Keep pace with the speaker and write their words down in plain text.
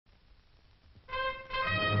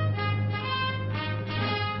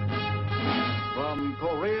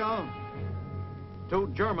Russia to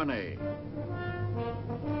Germany.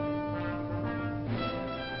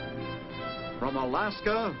 From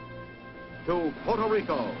Alaska to Puerto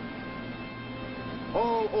Rico.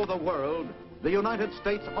 All over the world, the United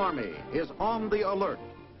States Army is on the alert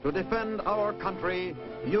to defend our country,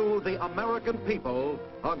 you, the American people,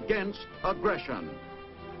 against aggression.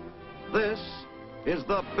 This is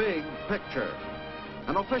the big picture.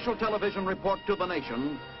 An official television report to the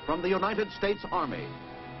nation from the United States Army.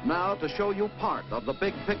 Now, to show you part of the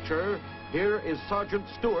big picture, here is Sergeant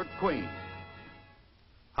Stuart Queen.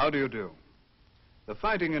 How do you do? The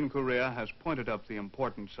fighting in Korea has pointed up the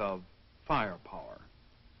importance of firepower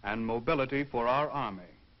and mobility for our Army.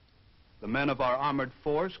 The men of our armored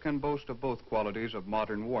force can boast of both qualities of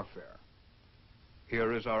modern warfare.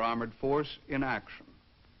 Here is our armored force in action,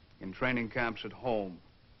 in training camps at home,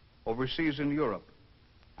 overseas in Europe,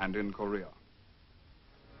 and in Korea.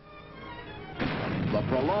 The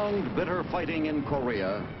prolonged, bitter fighting in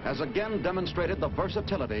Korea has again demonstrated the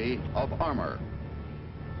versatility of armor.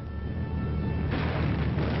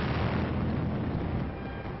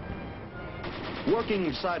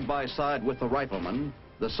 Working side by side with the rifleman,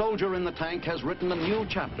 the soldier in the tank has written a new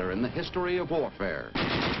chapter in the history of warfare.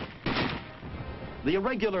 The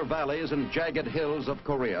irregular valleys and jagged hills of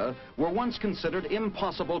Korea were once considered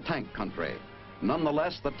impossible tank country.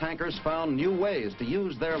 Nonetheless, the tankers found new ways to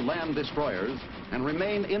use their land destroyers and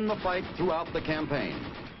remain in the fight throughout the campaign.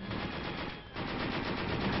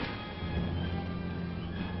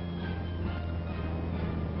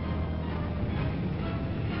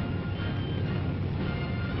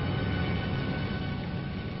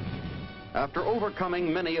 After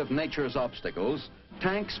overcoming many of nature's obstacles,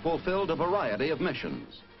 tanks fulfilled a variety of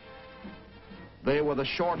missions. They were the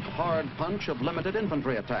short, hard punch of limited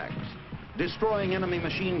infantry attacks, destroying enemy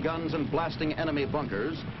machine guns and blasting enemy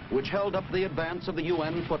bunkers, which held up the advance of the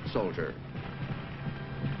UN foot soldier.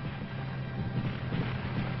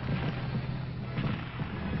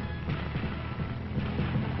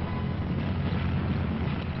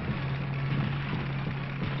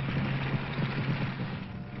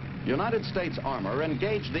 United States armor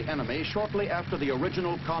engaged the enemy shortly after the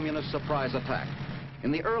original communist surprise attack.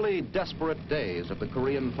 In the early, desperate days of the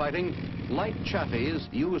Korean fighting, light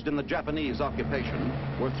Chaffees used in the Japanese occupation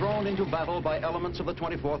were thrown into battle by elements of the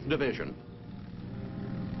 24th Division.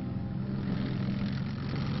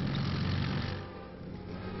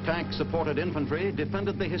 Tank-supported infantry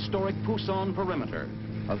defended the historic Pusan perimeter,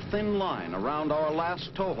 a thin line around our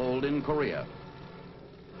last toehold in Korea.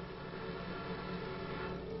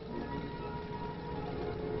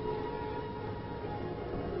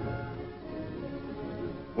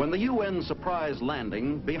 When the UN surprise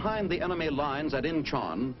landing behind the enemy lines at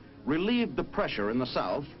Incheon relieved the pressure in the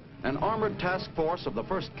south, an armored task force of the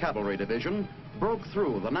 1st Cavalry Division broke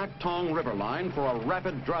through the Naktong River line for a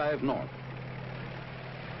rapid drive north.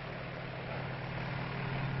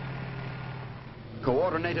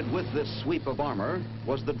 Coordinated with this sweep of armor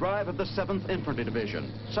was the drive of the 7th Infantry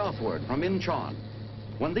Division southward from Incheon.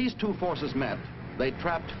 When these two forces met, they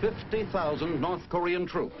trapped 50,000 North Korean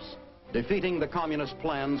troops, defeating the communist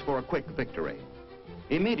plans for a quick victory.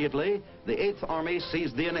 Immediately, the 8th Army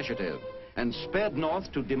seized the initiative and sped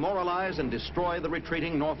north to demoralize and destroy the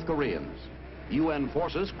retreating North Koreans. UN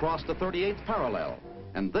forces crossed the 38th parallel,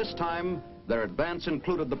 and this time, their advance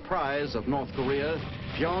included the prize of North Korea,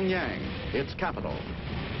 Pyongyang, its capital.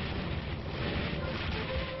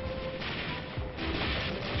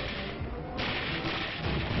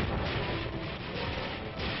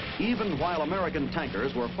 Even while American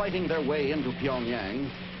tankers were fighting their way into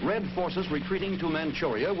Pyongyang, Red forces retreating to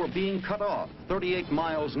Manchuria were being cut off 38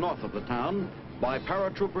 miles north of the town by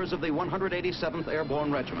paratroopers of the 187th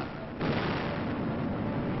Airborne Regiment.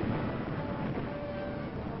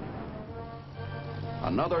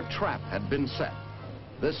 Another trap had been set,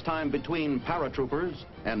 this time between paratroopers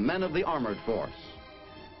and men of the armored force.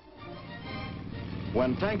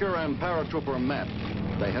 When tanker and paratrooper met,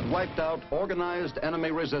 they had wiped out organized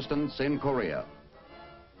enemy resistance in Korea.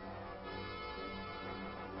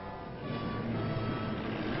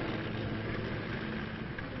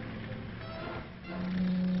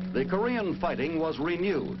 The Korean fighting was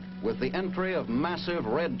renewed with the entry of massive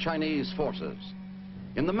Red Chinese forces.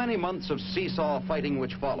 In the many months of seesaw fighting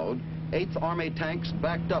which followed, 8th Army tanks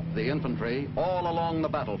backed up the infantry all along the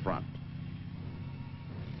battlefront.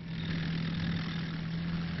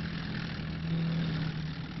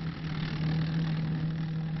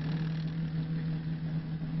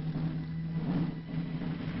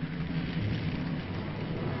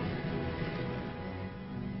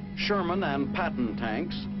 Sherman and Patton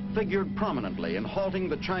tanks figured prominently in halting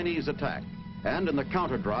the Chinese attack and in the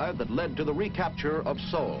counterdrive that led to the recapture of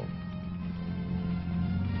Seoul.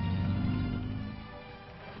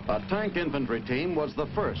 A tank infantry team was the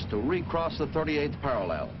first to recross the 38th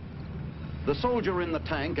parallel. The soldier in the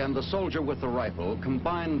tank and the soldier with the rifle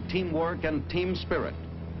combined teamwork and team spirit,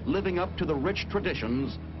 living up to the rich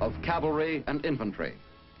traditions of cavalry and infantry.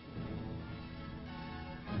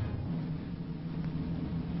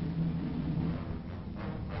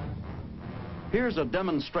 Here's a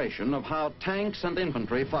demonstration of how tanks and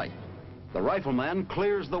infantry fight. The rifleman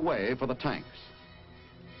clears the way for the tanks,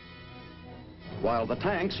 while the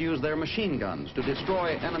tanks use their machine guns to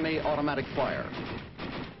destroy enemy automatic fire.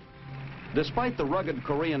 Despite the rugged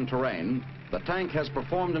Korean terrain, the tank has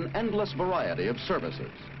performed an endless variety of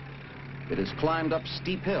services. It has climbed up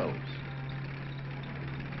steep hills,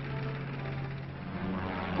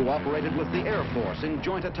 cooperated with the Air Force in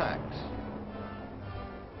joint attacks,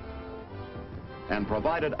 and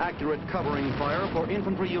provided accurate covering fire for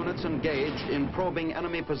infantry units engaged in probing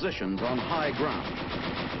enemy positions on high ground.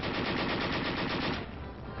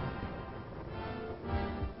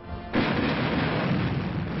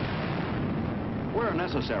 Where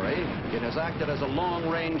necessary, it has acted as a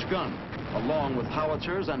long-range gun, along with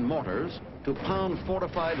howitzers and mortars, to pound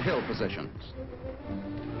fortified hill positions.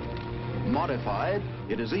 Modified,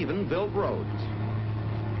 it has even built roads.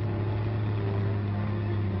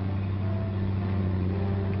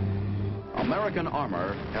 American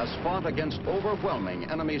armor has fought against overwhelming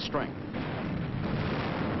enemy strength.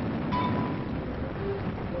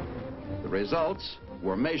 The results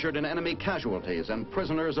were measured in enemy casualties and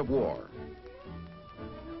prisoners of war.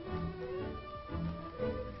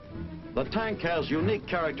 The tank has unique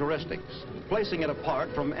characteristics, placing it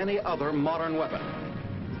apart from any other modern weapon.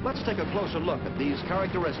 Let's take a closer look at these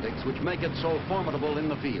characteristics which make it so formidable in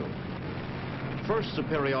the field. First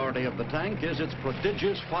superiority of the tank is its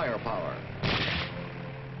prodigious firepower.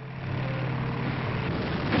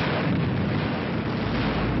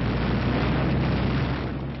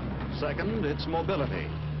 Second, its mobility.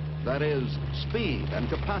 That is, speed and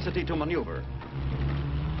capacity to maneuver.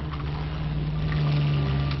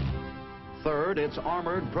 Third, its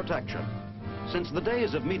armored protection. Since the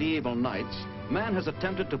days of medieval knights, man has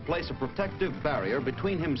attempted to place a protective barrier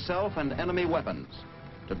between himself and enemy weapons.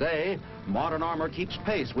 Today, modern armor keeps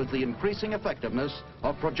pace with the increasing effectiveness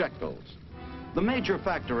of projectiles. The major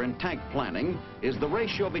factor in tank planning is the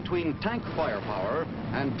ratio between tank firepower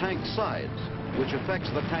and tank size, which affects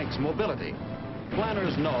the tank's mobility.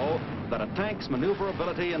 Planners know that a tank's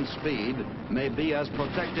maneuverability and speed may be as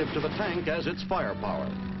protective to the tank as its firepower.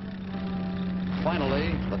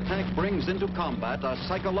 Finally, the tank brings into combat a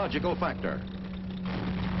psychological factor.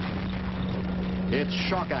 It's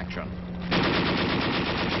shock action.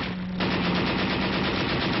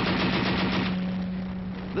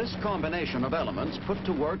 This combination of elements put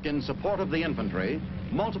to work in support of the infantry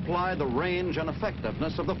multiply the range and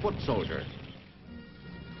effectiveness of the foot soldier,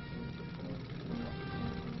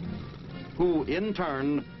 who in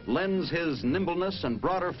turn lends his nimbleness and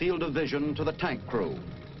broader field of vision to the tank crew.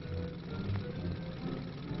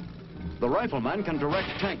 The rifleman can direct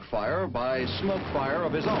tank fire by smoke fire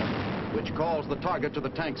of his own, which calls the target to the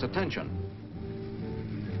tank's attention,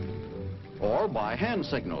 or by hand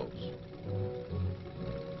signals,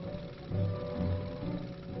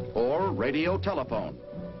 or radio telephone.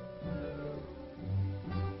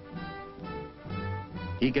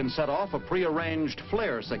 He can set off a prearranged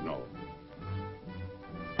flare signal.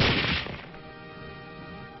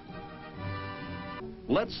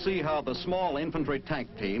 Let's see how the small infantry tank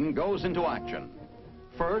team goes into action.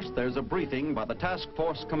 First, there's a briefing by the task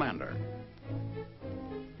force commander.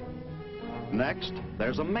 Next,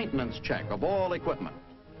 there's a maintenance check of all equipment.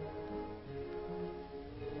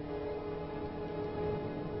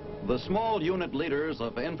 The small unit leaders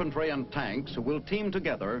of infantry and tanks who will team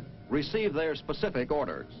together receive their specific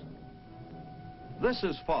orders. This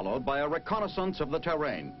is followed by a reconnaissance of the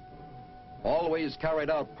terrain, always carried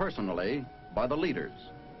out personally by the leaders.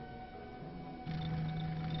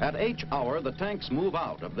 At each hour, the tanks move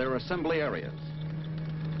out of their assembly areas.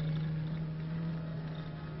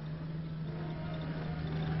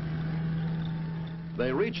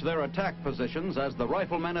 They reach their attack positions as the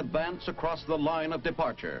riflemen advance across the line of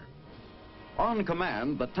departure. On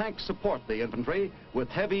command, the tanks support the infantry with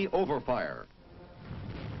heavy overfire.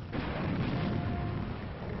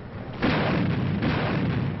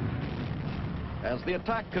 As the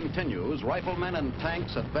attack continues, riflemen and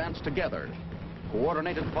tanks advance together.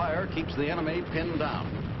 Coordinated fire keeps the enemy pinned down.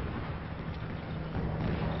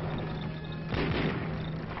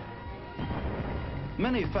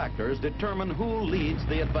 Many factors determine who leads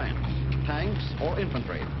the advance, tanks or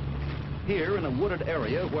infantry. Here, in a wooded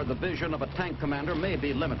area where the vision of a tank commander may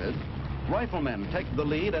be limited, riflemen take the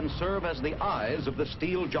lead and serve as the eyes of the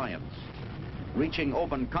steel giants. Reaching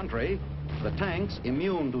open country, the tanks,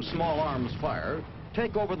 immune to small arms fire,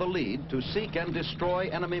 take over the lead to seek and destroy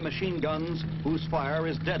enemy machine guns whose fire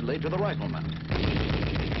is deadly to the riflemen.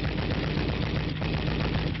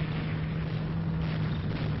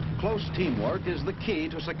 Close teamwork is the key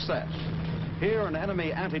to success. Here, an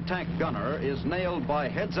enemy anti-tank gunner is nailed by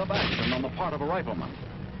heads-up action on the part of a rifleman.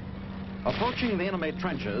 Approaching the enemy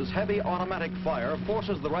trenches, heavy automatic fire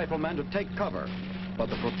forces the riflemen to take cover,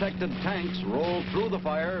 but the protected tanks roll through the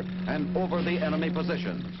fire and over the enemy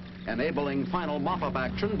positions, enabling final mop-up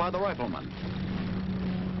action by the riflemen.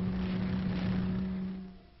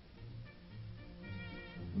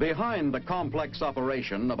 Behind the complex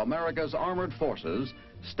operation of America's armored forces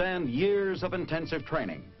stand years of intensive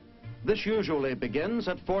training. This usually begins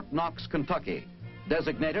at Fort Knox, Kentucky,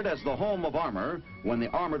 designated as the home of armor when the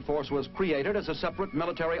armored force was created as a separate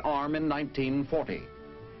military arm in 1940.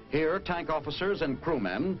 Here, tank officers and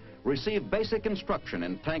crewmen receive basic instruction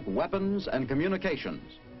in tank weapons and communications,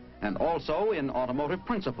 and also in automotive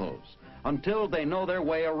principles, until they know their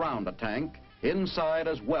way around a tank, inside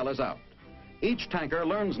as well as out. Each tanker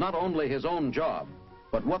learns not only his own job,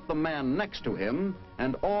 but what the man next to him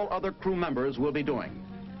and all other crew members will be doing.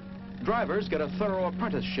 Drivers get a thorough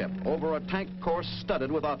apprenticeship over a tank course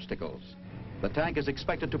studded with obstacles. The tank is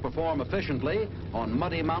expected to perform efficiently on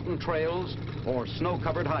muddy mountain trails or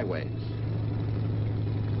snow-covered highways.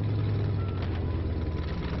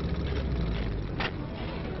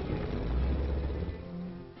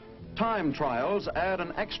 Time trials add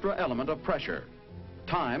an extra element of pressure.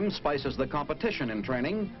 Time spices the competition in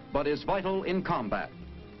training, but is vital in combat.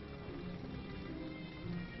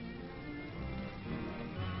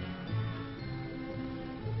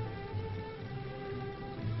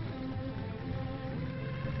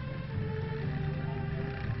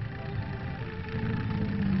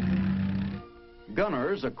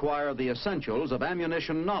 Gunners acquire the essentials of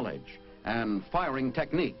ammunition knowledge and firing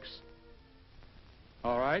techniques.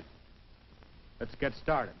 All right, let's get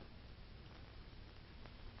started.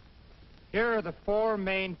 Here are the 4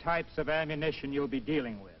 main types of ammunition you'll be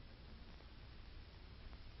dealing with.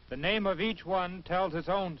 The name of each one tells its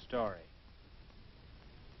own story.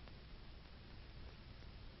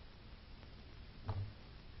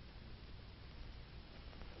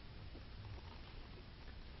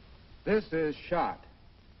 This is shot,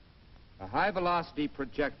 a high-velocity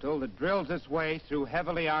projectile that drills its way through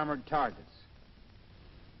heavily armored targets.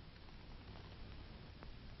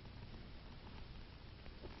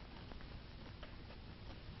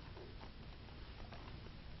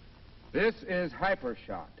 This is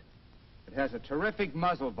hypershot. It has a terrific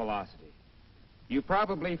muzzle velocity. You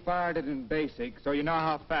probably fired it in basic, so you know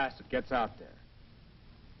how fast it gets out there.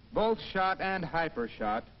 Both shot and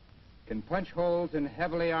hypershot can punch holes in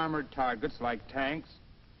heavily armored targets like tanks,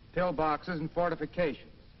 pillboxes, and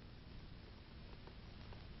fortifications.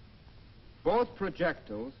 Both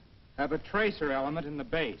projectiles have a tracer element in the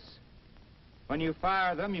base. When you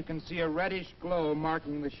fire them, you can see a reddish glow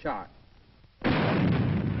marking the shot.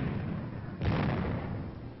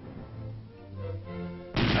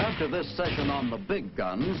 After this session on the big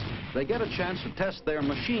guns, they get a chance to test their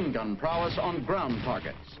machine gun prowess on ground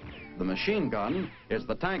targets. The machine gun is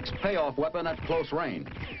the tank's payoff weapon at close range.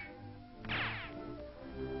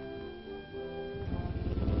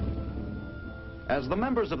 As the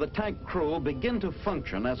members of the tank crew begin to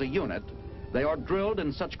function as a unit, they are drilled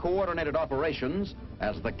in such coordinated operations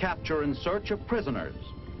as the capture and search of prisoners,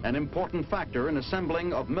 an important factor in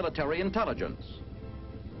assembling of military intelligence.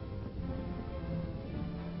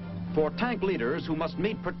 For tank leaders who must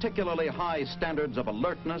meet particularly high standards of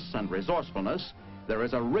alertness and resourcefulness, there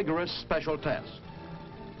is a rigorous special test.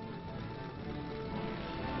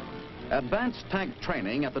 Advanced tank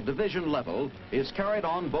training at the division level is carried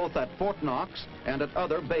on both at Fort Knox and at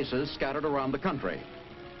other bases scattered around the country.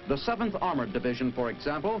 The 7th Armored Division, for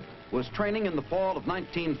example, was training in the fall of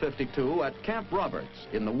 1952 at Camp Roberts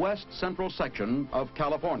in the west central section of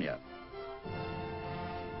California.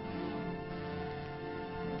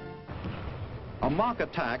 A mock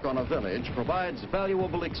attack on a village provides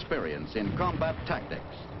valuable experience in combat tactics.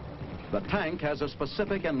 The tank has a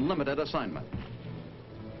specific and limited assignment.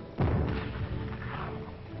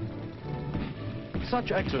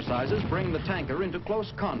 Such exercises bring the tanker into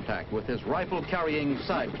close contact with his rifle-carrying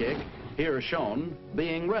sidekick, here shown,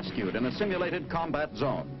 being rescued in a simulated combat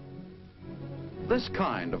zone. This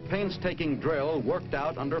kind of painstaking drill worked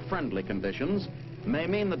out under friendly conditions may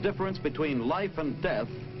mean the difference between life and death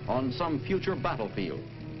on some future battlefield.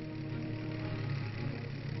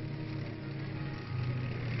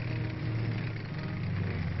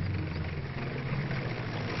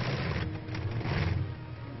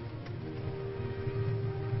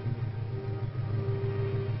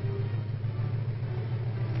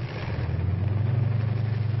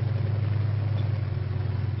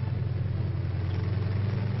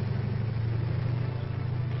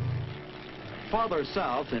 Farther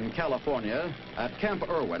south in California, at Camp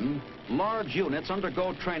Irwin, large units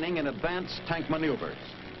undergo training in advanced tank maneuvers.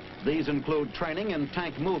 These include training in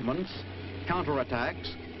tank movements,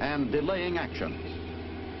 counterattacks, and delaying actions.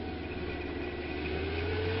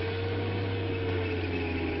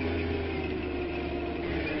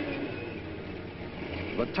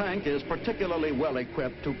 The tank is particularly well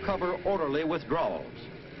equipped to cover orderly withdrawals.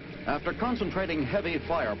 After concentrating heavy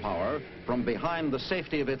firepower from behind the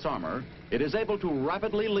safety of its armor, it is able to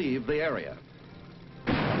rapidly leave the area.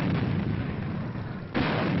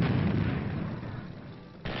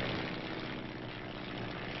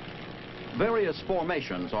 Various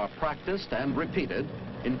formations are practiced and repeated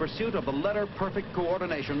in pursuit of the letter-perfect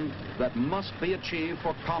coordination that must be achieved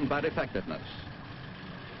for combat effectiveness.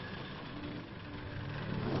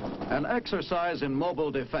 An exercise in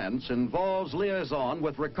mobile defense involves liaison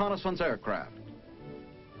with reconnaissance aircraft.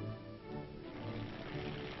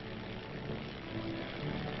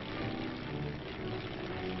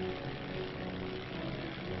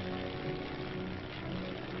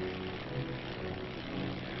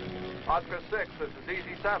 Oscar 6, this is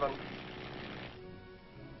Easy 7.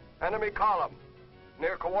 Enemy column,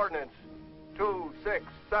 near coordinates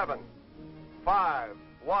 267-515.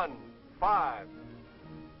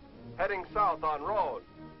 Heading south on road.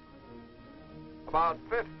 About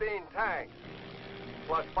 15 tanks,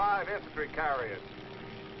 plus 5 infantry carriers.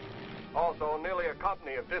 Also nearly a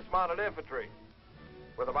company of dismounted infantry,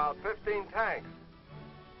 with about 15 tanks.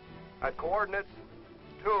 At coordinates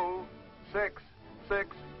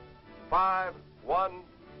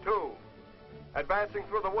 266-512. Advancing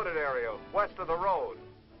through the wooded area west of the road.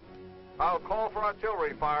 I'll call for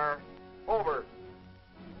artillery fire. Over.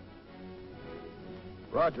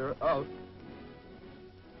 Roger, out.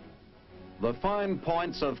 The fine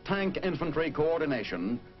points of tank infantry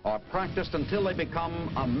coordination are practiced until they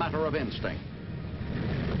become a matter of instinct.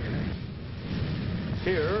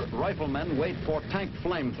 Here, riflemen wait for tank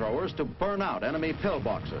flamethrowers to burn out enemy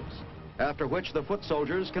pillboxes, after which the foot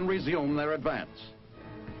soldiers can resume their advance.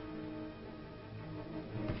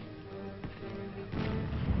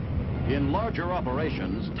 In larger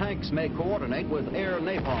operations, tanks may coordinate with air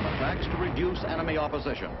napalm attacks to reduce enemy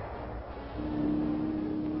opposition.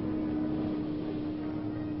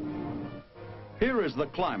 Here is the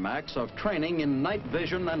climax of training in night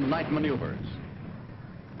vision and night maneuvers.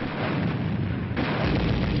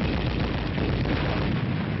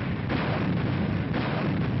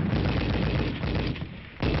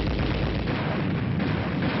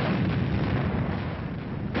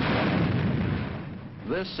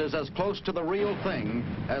 This is as close to the real thing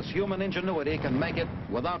as human ingenuity can make it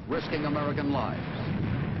without risking American lives.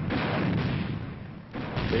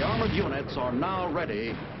 The armored units are now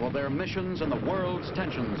ready for their missions in the world's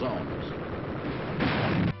tension zones.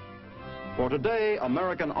 For today,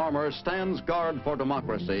 American armor stands guard for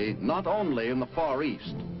democracy not only in the Far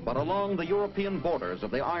East, but along the European borders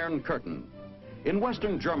of the Iron Curtain. In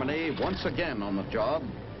Western Germany, once again on the job,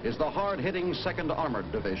 is the hard-hitting 2nd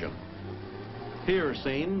Armored Division. Here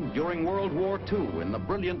seen during World War II in the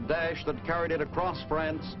brilliant dash that carried it across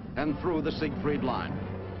France and through the Siegfried Line.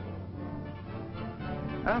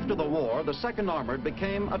 After the war, the 2nd Armored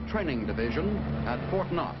became a training division at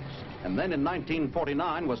Fort Knox, and then in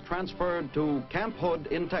 1949 was transferred to Camp Hood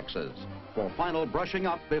in Texas for final brushing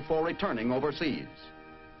up before returning overseas.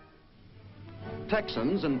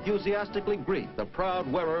 Texans enthusiastically greet the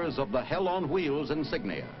proud wearers of the Hell on Wheels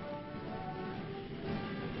insignia.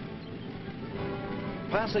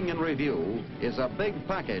 Passing in review is a big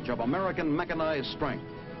package of American mechanized strength,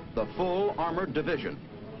 the full armored division.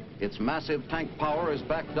 Its massive tank power is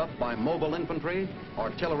backed up by mobile infantry,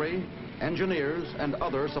 artillery, engineers, and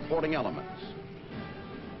other supporting elements.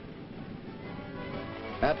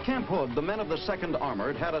 At Camp Hood, the men of the 2nd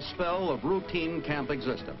Armored had a spell of routine camp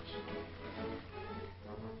existence.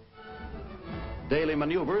 Daily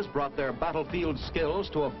maneuvers brought their battlefield skills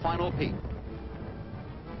to a final peak.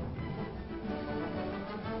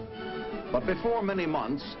 But before many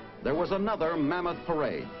months, there was another mammoth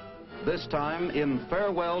parade, this time in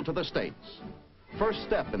farewell to the States. First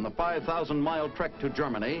step in the 5,000-mile trek to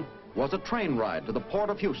Germany was a train ride to the port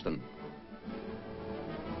of Houston.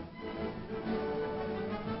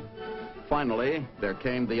 Finally, there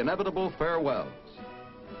came the inevitable farewells.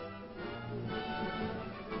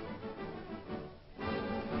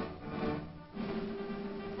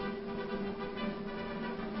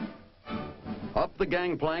 Up the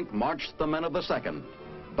gangplank marched the men of the 2nd,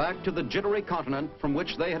 back to the jittery continent from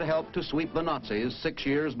which they had helped to sweep the Nazis 6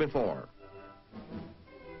 years before.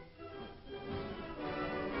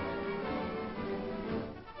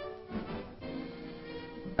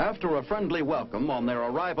 After a friendly welcome on their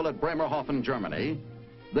arrival at Bremerhaven, Germany,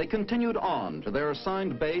 they continued on to their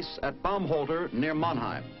assigned base at Baumholter near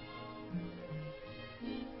Mannheim.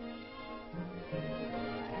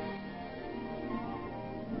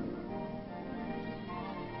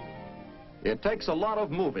 It takes a lot of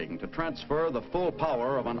moving to transfer the full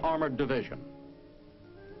power of an armored division.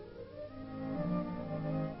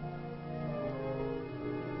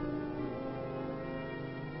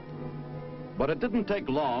 But it didn't take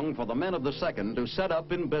long for the men of the 2nd to set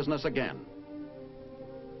up in business again.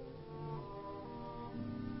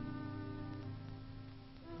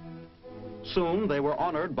 Soon they were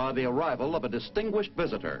honored by the arrival of a distinguished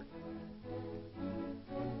visitor.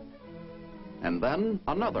 And then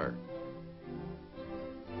another.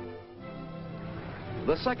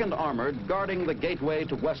 The 2nd Armored, guarding the gateway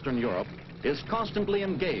to Western Europe, is constantly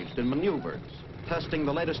engaged in maneuvers, testing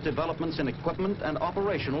the latest developments in equipment and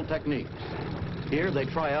operational techniques. Here they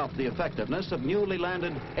try out the effectiveness of newly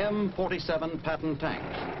landed M47 Patton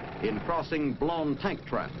tanks in crossing blown tank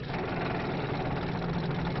traps.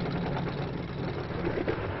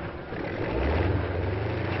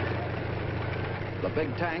 The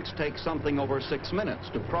big tanks take something over 6 minutes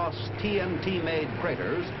to cross TNT-made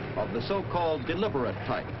craters of the so-called deliberate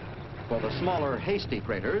type. For the smaller, hasty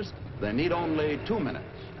craters, they need only 2 minutes.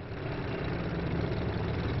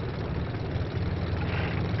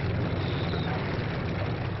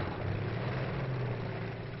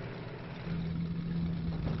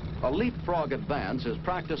 A leapfrog advance is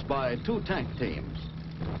practiced by 2 tank teams.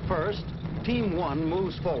 First, Team 1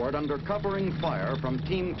 moves forward under covering fire from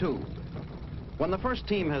Team 2. When the first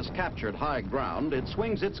team has captured high ground, it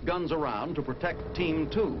swings its guns around to protect Team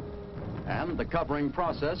 2, and the covering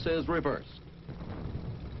process is reversed.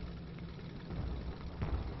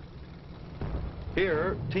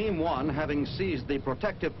 Here, Team 1, having seized the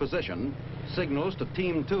protective position, signals to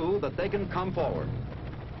Team 2 that they can come forward.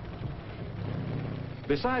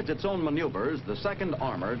 Besides its own maneuvers, the 2nd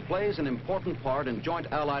Armored plays an important part in joint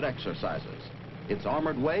Allied exercises. Its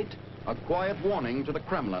armored weight, a quiet warning to the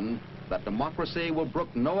Kremlin that democracy will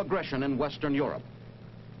brook no aggression in Western Europe.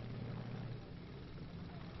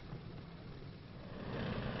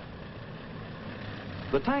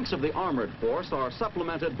 The tanks of the armored force are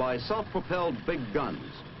supplemented by self-propelled big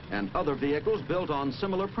guns and other vehicles built on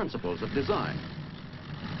similar principles of design.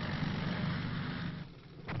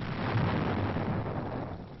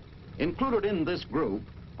 Included in this group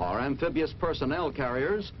are amphibious personnel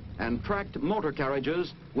carriers and tracked motor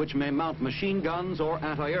carriages which may mount machine guns or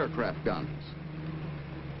anti-aircraft guns.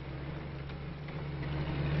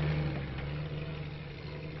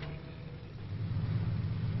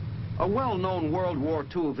 A well-known World War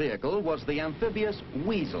II vehicle was the amphibious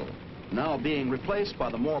Weasel, now being replaced by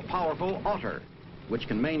the more powerful Otter, which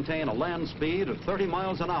can maintain a land speed of 30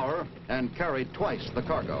 miles an hour and carry twice the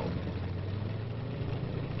cargo.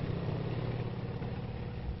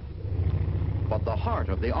 But the heart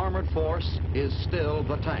of the armored force is still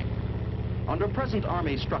the tank. Under present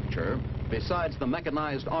Army structure, besides the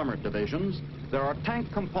mechanized armored divisions, there are tank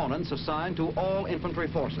components assigned to all infantry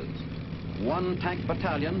forces. 1 tank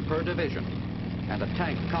battalion per division, and a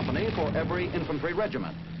tank company for every infantry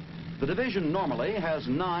regiment. The division normally has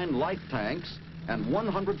 9 light tanks and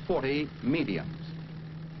 140 mediums.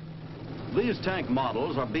 These tank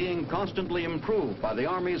models are being constantly improved by the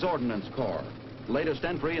Army's Ordnance Corps. Latest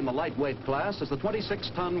entry in the lightweight class is the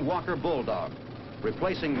 26-ton Walker Bulldog.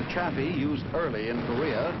 Replacing the Chaffee used early in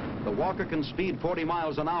Korea, the Walker can speed 40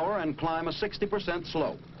 miles an hour and climb a 60%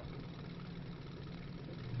 slope.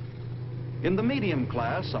 In the medium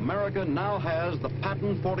class, America now has the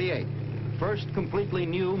Patton 48, first completely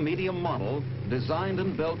new medium model designed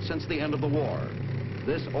and built since the end of the war.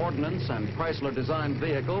 This Ordnance and Chrysler designed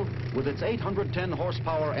vehicle, with its 810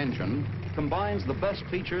 horsepower engine, combines the best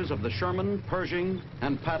features of the Sherman, Pershing,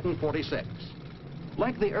 and Patton 46.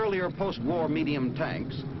 Like the earlier post-war medium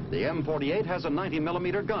tanks, the M48 has a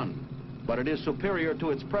 90mm gun, but it is superior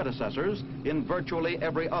to its predecessors in virtually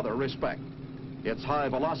every other respect. Its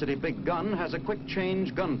high-velocity big gun has a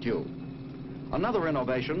quick-change gun tube. Another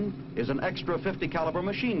innovation is an extra 50 caliber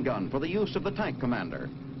machine gun for the use of the tank commander,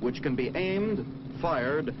 which can be aimed,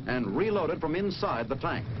 fired, and reloaded from inside the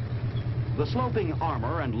tank. The sloping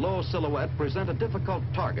armor and low silhouette present a difficult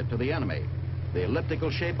target to the enemy. The elliptical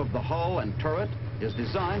shape of the hull and turret is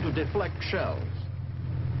designed to deflect shells.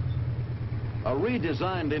 A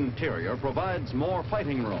redesigned interior provides more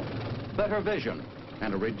fighting room, better vision,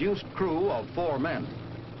 and a reduced crew of 4 men.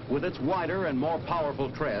 With its wider and more powerful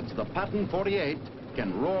treads, the Patton 48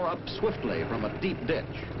 can roar up swiftly from a deep ditch.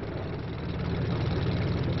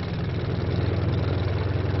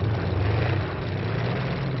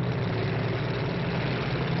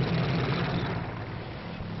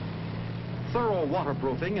 thorough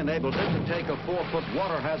waterproofing enabled it to take a 4-foot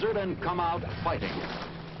water hazard and come out fighting.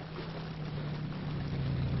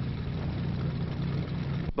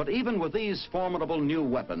 But even with these formidable new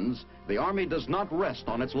weapons, the Army does not rest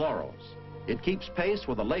on its laurels. It keeps pace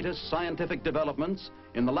with the latest scientific developments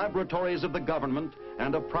in the laboratories of the government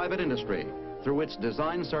and of private industry through its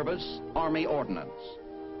design service, Army Ordnance.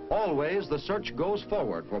 Always the search goes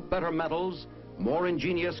forward for better metals, more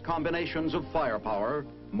ingenious combinations of firepower,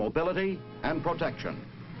 mobility, and protection.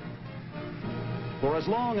 For as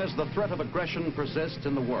long as the threat of aggression persists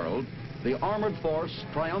in the world, the armored force,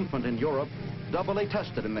 triumphant in Europe, doubly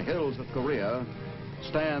tested in the hills of Korea,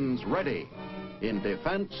 stands ready in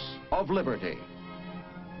defense of liberty.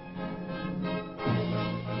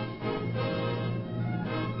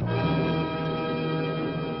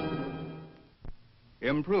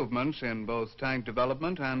 Improvements in both tank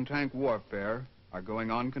development and tank warfare are going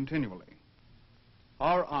on continually.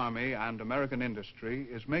 Our Army and American industry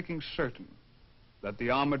is making certain that the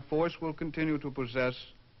armored force will continue to possess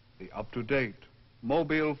the up-to-date,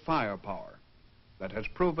 mobile firepower that has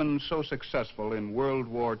proven so successful in World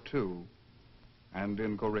War II and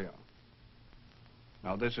in Korea.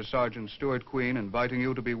 Now, this is Sergeant Stuart Queen inviting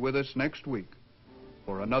you to be with us next week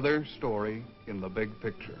for another story in the big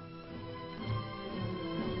picture.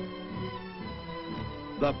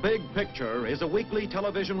 The Big Picture is a weekly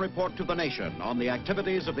television report to the nation on the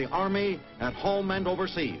activities of the Army at home and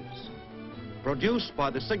overseas. Produced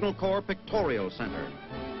by the Signal Corps Pictorial Center.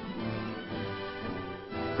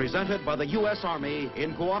 Presented by the U.S. Army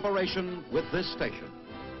in cooperation with this station.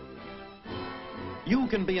 You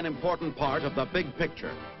can be an important part of the big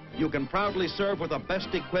picture. You can proudly serve with the best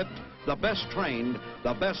equipped, the best trained,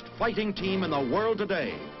 the best fighting team in the world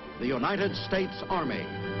today, the United States Army.